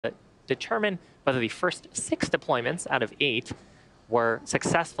determine whether the first 6 deployments out of 8 were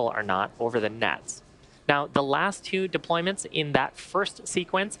successful or not over the nets. Now, the last 2 deployments in that first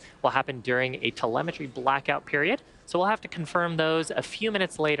sequence will happen during a telemetry blackout period, so we'll have to confirm those a few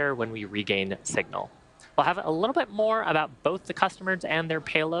minutes later when we regain signal. We'll have a little bit more about both the customers and their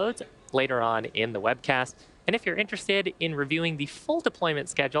payloads later on in the webcast, and if you're interested in reviewing the full deployment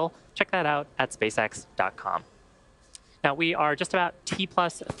schedule, check that out at spacex.com. Now, we are just about T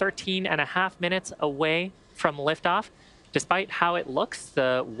plus 13.5 minutes away from liftoff. Despite how it looks,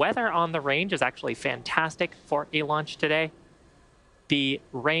 the weather on the range is actually fantastic for a launch today. The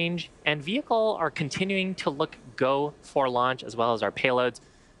range and vehicle are continuing to look go for launch, as well as our payloads.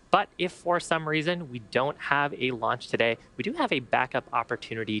 But if for some reason we don't have a launch today, we do have a backup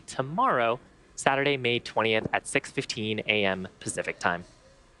opportunity tomorrow, Saturday, May 20th at 6:15 a.m. Pacific time.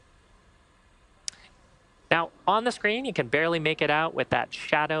 Now, on the screen, you can barely make it out with that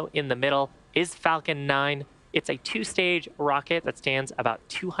shadow in the middle, is Falcon 9. It's a 2-stage rocket that stands about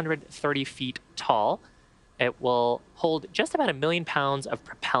 230 feet tall. It will hold just about 1 million pounds of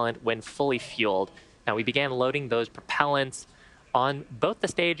propellant when fully fueled. Now, we began loading those propellants on both the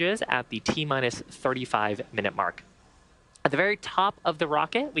stages at the T-minus 35-minute mark. At the very top of the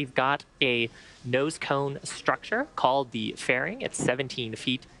rocket, we've got a nose cone structure called the fairing. It's 17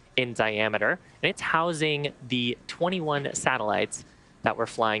 feet in diameter, and it's housing the 21 satellites that we're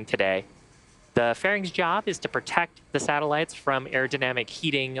flying today. The fairing's job is to protect the satellites from aerodynamic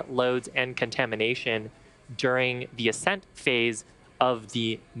heating, loads, and contamination during the ascent phase of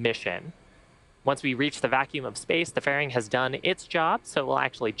the mission. Once we reach the vacuum of space, the fairing has done its job, so we'll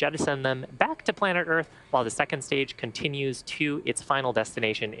actually jettison them back to planet Earth while the second stage continues to its final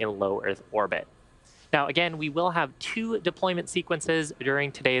destination in low Earth orbit. Now, again, we will have 2 deployment sequences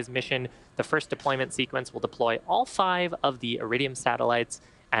during today's mission. The first deployment sequence will deploy all 5 of the Iridium satellites,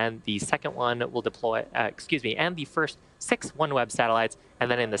 and the second one will deploy, and the first 6 OneWeb satellites,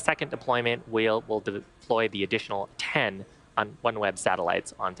 and then in the second deployment, we'll deploy the additional 10 OneWeb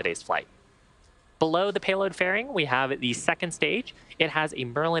satellites on today's flight. Below the payload fairing, we have the second stage. It has a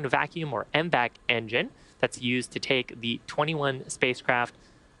Merlin vacuum or MVAC engine that's used to take the 21 spacecraft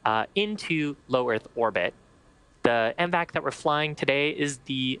into low Earth orbit. The MVAC that we're flying today is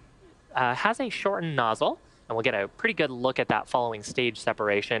has a shortened nozzle, and we'll get a pretty good look at that following stage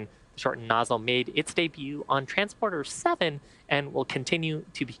separation. The shortened nozzle made its debut on Transporter 7 and will continue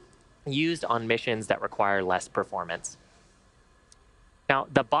to be used on missions that require less performance. Now,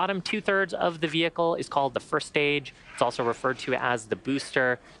 the bottom 2/3 of the vehicle is called the first stage. It's also referred to as the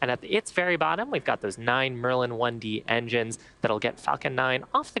booster. And at its very bottom, we've got those 9 Merlin 1D engines that'll get Falcon 9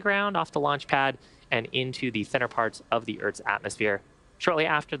 off the ground, off the launch pad, and into the thinner parts of the Earth's atmosphere. Shortly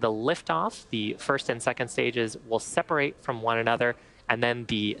after the liftoff, the first and second stages will separate from one another, and then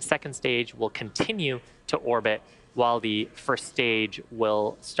the second stage will continue to orbit while the first stage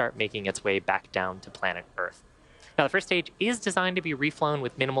will start making its way back down to planet Earth. Now, the first stage is designed to be reflown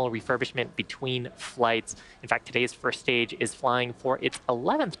with minimal refurbishment between flights. In fact, today's first stage is flying for its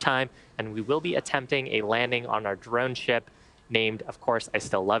 11th time, and we will be attempting a landing on our drone ship named, of course, I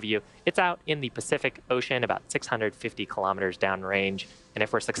Still Love You. It's out in the Pacific Ocean, about 650 kilometers downrange. And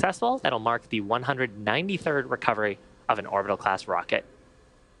if we're successful, that'll mark the 193rd recovery of an orbital-class rocket.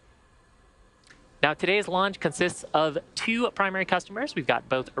 Now, today's launch consists of 2 primary customers. We've got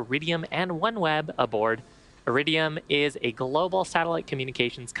both Iridium and OneWeb aboard. Iridium is a global satellite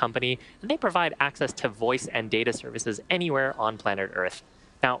communications company, and they provide access to voice and data services anywhere on planet Earth.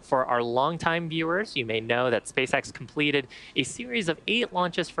 Now, for our longtime viewers, you may know that SpaceX completed a series of 8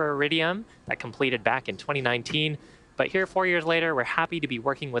 launches for Iridium that completed back in 2019. But here, 4 years later, we're happy to be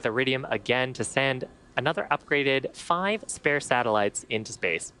working with Iridium again to send another upgraded 5 spare satellites into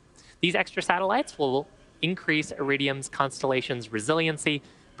space. These extra satellites will increase Iridium's constellation's resiliency,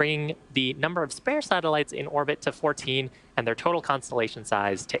 bringing the number of spare satellites in orbit to 14 and their total constellation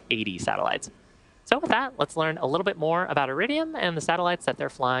size to 80 satellites. So with that, let's learn a little bit more about Iridium and the satellites that they're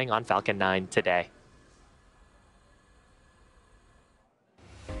flying on Falcon 9 today.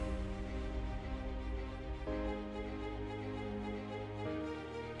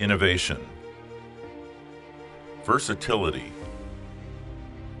 Innovation, versatility,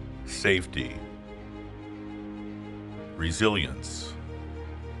 safety, resilience.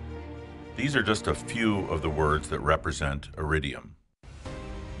 These are just a few of the words that represent Iridium.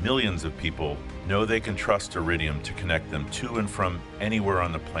 Millions of people know they can trust Iridium to connect them to and from anywhere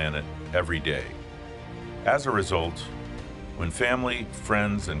on the planet every day. As a result, when family,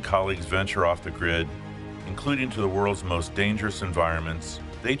 friends, and colleagues venture off the grid, including to the world's most dangerous environments,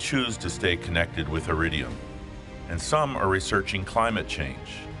 they choose to stay connected with Iridium. And some are researching climate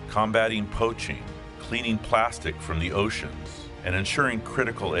change, combating poaching, cleaning plastic from the oceans, and ensuring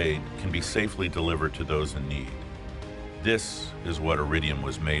critical aid can be safely delivered to those in need. This is what Iridium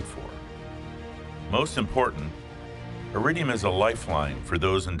was made for. Most important, Iridium is a lifeline for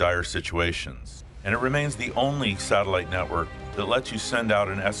those in dire situations, and it remains the only satellite network that lets you send out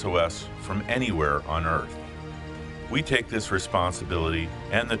an SOS from anywhere on Earth. We take this responsibility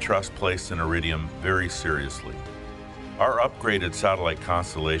and the trust placed in Iridium very seriously. Our upgraded satellite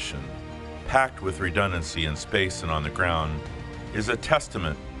constellation, packed with redundancy in space and on the ground, is a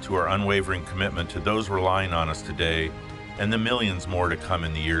testament to our unwavering commitment to those relying on us today and the millions more to come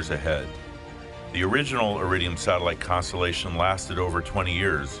in the years ahead. The original Iridium satellite constellation lasted over 20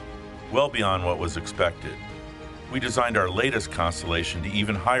 years, well beyond what was expected. We designed our latest constellation to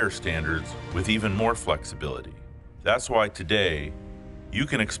even higher standards with even more flexibility. That's why today, you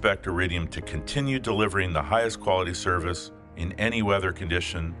can expect Iridium to continue delivering the highest quality service in any weather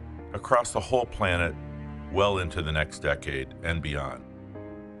condition across the whole planet well into the next decade and beyond.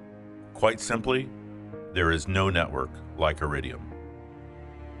 Quite simply, there is no network like Iridium.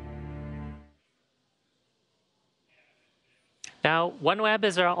 Now, OneWeb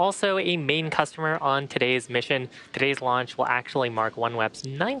is also a main customer on today's mission. Today's launch will actually mark OneWeb's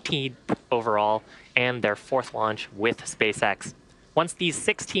 19th overall and their 4th launch with SpaceX. Once these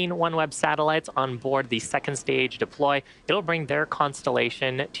 16 OneWeb satellites on board the second stage deploy, it'll bring their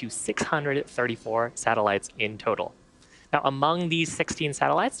constellation to 634 satellites in total. Now, among these 16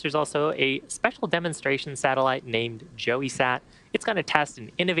 satellites, there's also a special demonstration satellite named JoeySat. It's going to test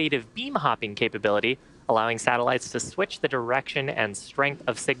an innovative beam hopping capability, allowing satellites to switch the direction and strength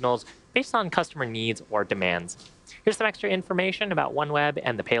of signals based on customer needs or demands. Here's some extra information about OneWeb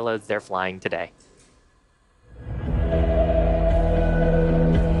and the payloads they're flying today.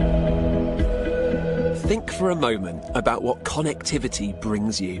 Think for a moment about what connectivity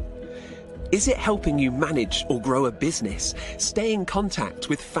brings you. Is it helping you manage or grow a business, stay in contact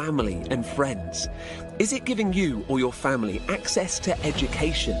with family and friends? Is it giving you or your family access to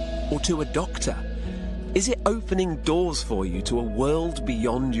education or to a doctor? Is it opening doors for you to a world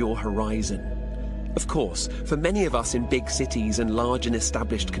beyond your horizon? Of course, for many of us in big cities and large and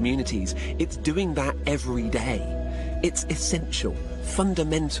established communities, it's doing that every day. It's essential,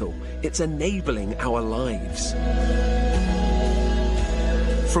 fundamental, it's enabling our lives.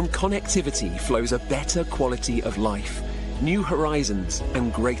 From connectivity flows a better quality of life, new horizons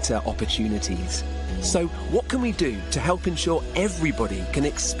and greater opportunities. So what can we do to help ensure everybody can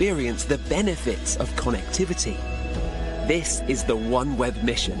experience the benefits of connectivity? This is the OneWeb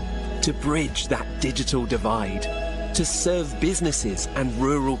mission, to bridge that digital divide, to serve businesses and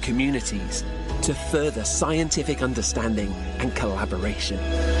rural communities, to further scientific understanding and collaboration.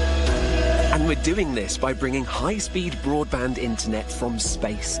 And we're doing this by bringing high-speed broadband internet from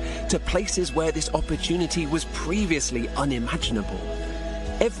space to places where this opportunity was previously unimaginable.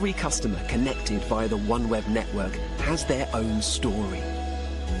 Every customer connected via the OneWeb network has their own story.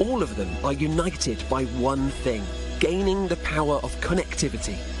 All of them are united by one thing: gaining the power of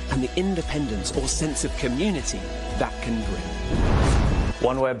connectivity and the independence or sense of community that can bring.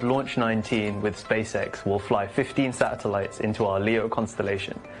 OneWeb Launch 19 with SpaceX will fly 15 satellites into our LEO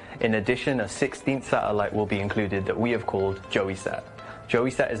constellation. In addition, a 16th satellite will be included that we have called JoeySat.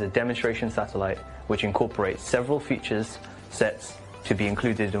 JoeySat is a demonstration satellite which incorporates several features sets to be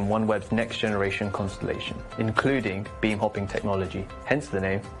included in OneWeb's next generation constellation, including beam hopping technology, hence the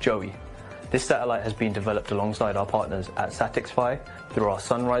name Joey. This satellite has been developed alongside our partners at SatixFy through our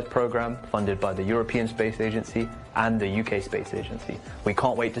Sunrise program funded by the European Space Agency and the UK Space Agency. We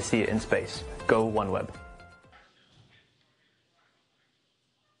can't wait to see it in space. Go OneWeb.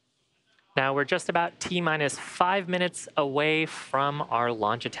 Now we're just about T-minus 5 minutes away from our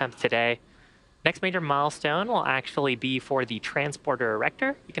launch attempt today. Next major milestone will actually be for the transporter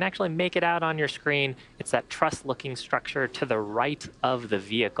erector. You can actually make it out on your screen. It's that truss-looking structure to the right of the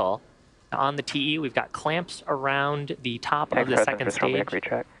vehicle. Now on the TE, we've got clamps around the top of the second stage.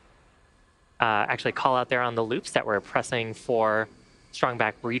 Actually call out there on the loops that we're pressing for strong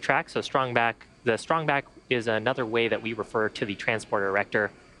back retract. So the strong back is another way that we refer to the transporter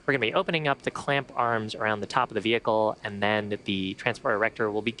erector. We're going to be opening up the clamp arms around the top of the vehicle, and then the transporter erector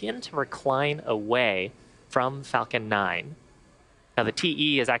will begin to recline away from Falcon 9. Now the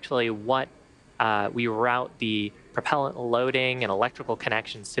TE is actually what we route the propellant loading and electrical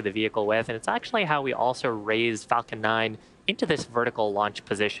connections to the vehicle with, and it's actually how we also raise Falcon 9 into this vertical launch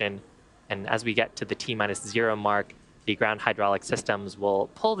position. And as we get to the T-0 mark, the ground hydraulic systems will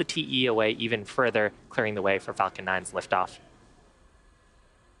pull the TE away even further, clearing the way for Falcon 9's liftoff.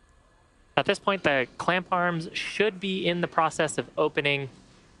 At this point, the clamp arms should be in the process of opening.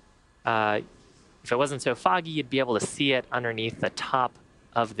 If it wasn't so foggy, you'd be able to see it underneath the top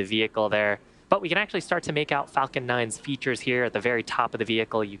of the vehicle there. But we can actually start to make out Falcon 9's features here at the very top of the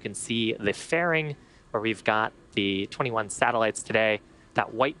vehicle. You can see the fairing where we've got the 21 satellites today.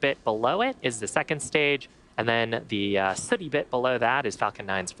 That white bit below it is the second stage, and then the sooty bit below that is Falcon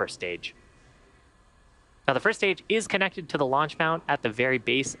 9's first stage. Now, the first stage is connected to the launch mount at the very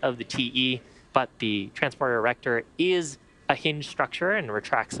base of the TE, but the transporter erector is a hinge structure and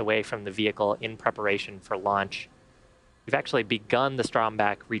retracts away from the vehicle in preparation for launch. We've actually begun the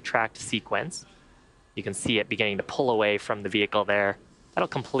Stromback retract sequence. You can see it beginning to pull away from the vehicle there. That'll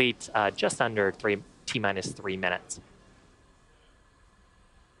complete just under T-minus 3 minutes.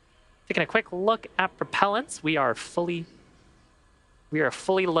 Taking a quick look at propellants, we are fully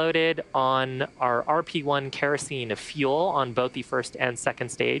loaded on our RP1 kerosene fuel on both the first and second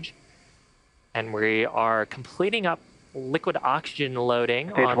stage. And we are completing up liquid oxygen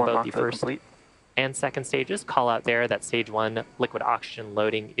loading on both the first and second stages. Call out there that stage 1 liquid oxygen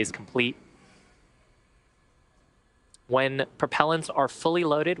loading is complete. When propellants are fully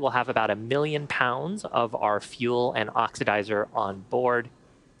loaded, we'll have about 1 million pounds of our fuel and oxidizer on board.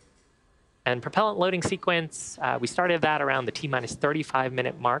 And propellant loading sequence, we started that around the T-minus 35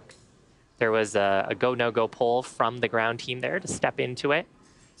 minute mark. There was a go, no-go poll from the ground team there to step into it.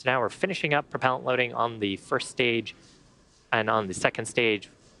 So now we're finishing up propellant loading on the first stage, and on the second stage,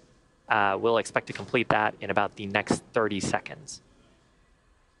 we'll expect to complete that in about the next 30 seconds.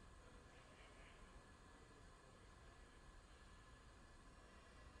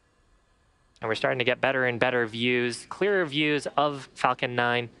 And we're starting to get better and better views, clearer views of Falcon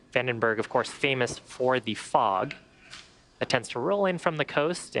 9. Vandenberg, of course, famous for the fog that tends to roll in from the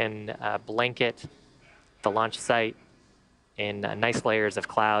coast and blanket the launch site in nice layers of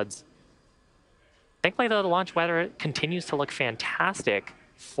clouds. Thankfully, though, the launch weather continues to look fantastic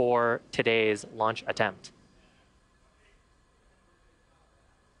for today's launch attempt.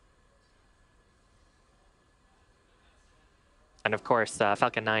 And of course,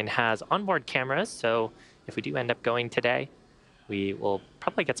 Falcon 9 has onboard cameras, so if we do end up going today, we will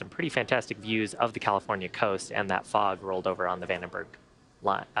probably get some pretty fantastic views of the California coast and that fog rolled over on the Vandenberg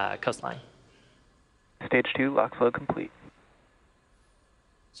coastline. Stage 2, lock flow complete.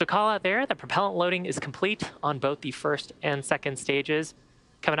 So call out there that propellant loading is complete on both the first and second stages.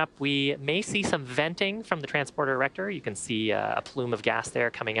 Coming up, we may see some venting from the transporter erector. You can see a plume of gas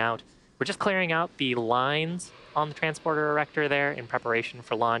there coming out. We're just clearing out the lines on the transporter erector there in preparation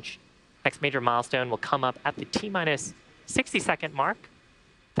for launch. Next major milestone will come up at the T-minus 60-second mark.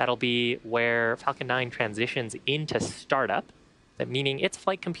 That'll be where Falcon 9 transitions into startup, that meaning its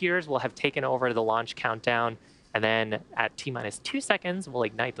flight computers will have taken over the launch countdown, and then at T-minus 2 seconds, we'll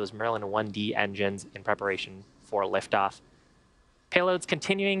ignite those Merlin 1D engines in preparation for liftoff. Payload's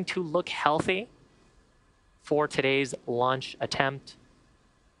continuing to look healthy for today's launch attempt.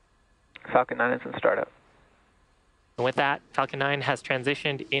 Falcon 9 is in startup. And with that, Falcon 9 has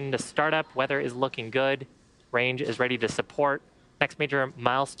transitioned into startup. Weather is looking good. Range is ready to support. Next major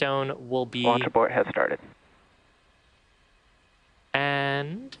milestone will be... Launch abort has started.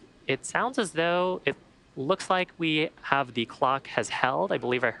 And it sounds as though it looks like we have the clock has held. I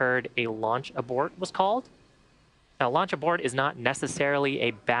believe I heard a launch abort was called. Now, launch abort is not necessarily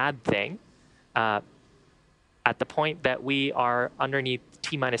a bad thing. At the point that we are underneath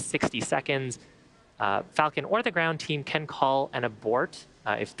T-minus 60 seconds, Falcon or the ground team can call an abort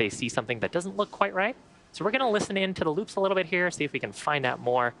if they see something that doesn't look quite right. So we're going to listen in to the loops a little bit here, see if we can find out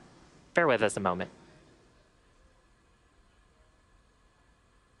more. Bear with us a moment.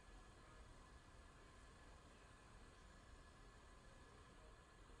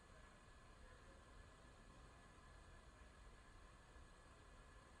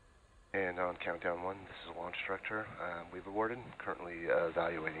 And on countdown 1, this is launch director. We've aborted, currently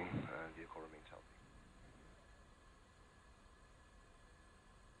evaluating. Vehicle remains healthy.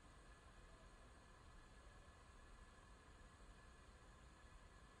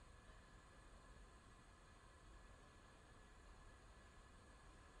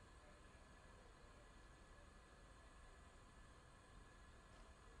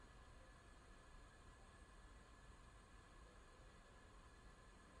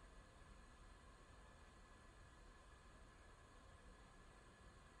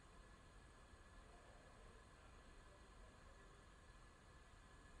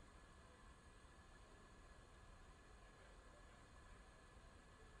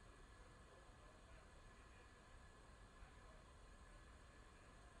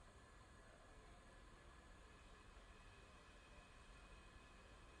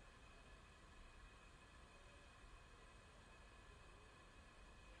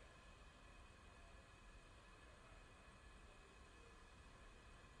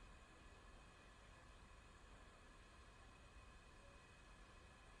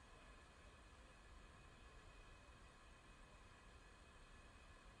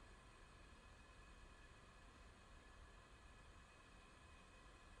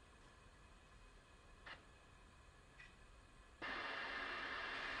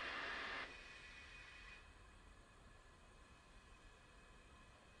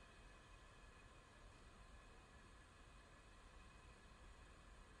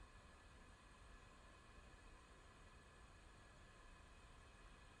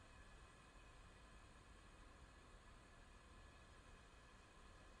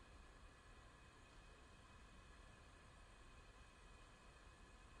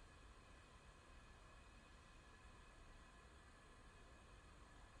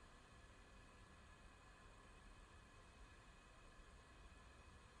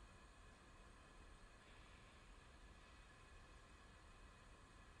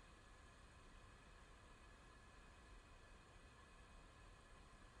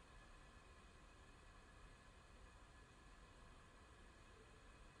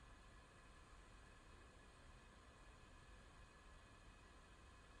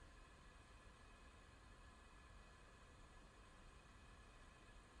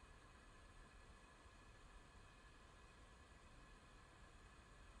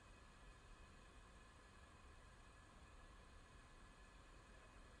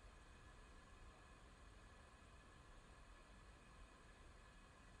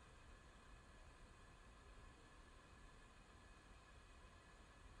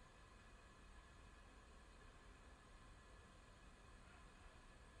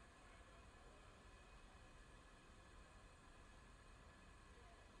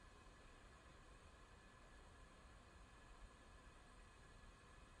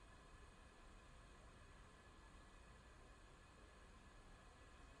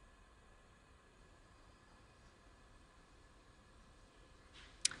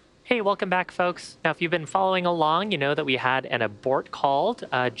 Hey, welcome back, folks. Now, if you've been following along, you know that we had an abort called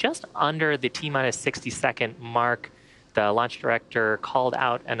just under the T-minus 60-second mark. The launch director called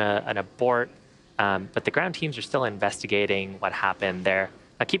out an abort, but the ground teams are still investigating what happened there.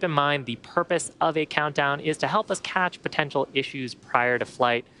 Now, keep in mind, the purpose of a countdown is to help us catch potential issues prior to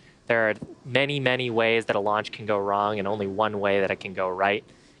flight. There are many, many ways that a launch can go wrong and only one way that it can go right.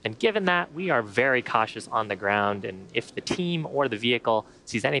 And given that, we are very cautious on the ground, and if the team or the vehicle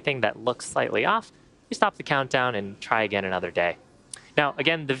sees anything that looks slightly off, we stop the countdown and try again another day. Now,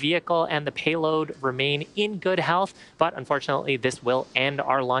 again, the vehicle and the payload remain in good health, but unfortunately, this will end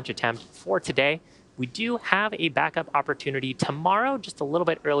our launch attempt for today. We do have a backup opportunity tomorrow, just a little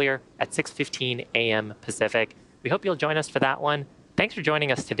bit earlier at 6:15 a.m. Pacific. We hope you'll join us for that one. Thanks for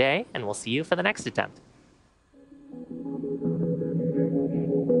joining us today, and we'll see you for the next attempt.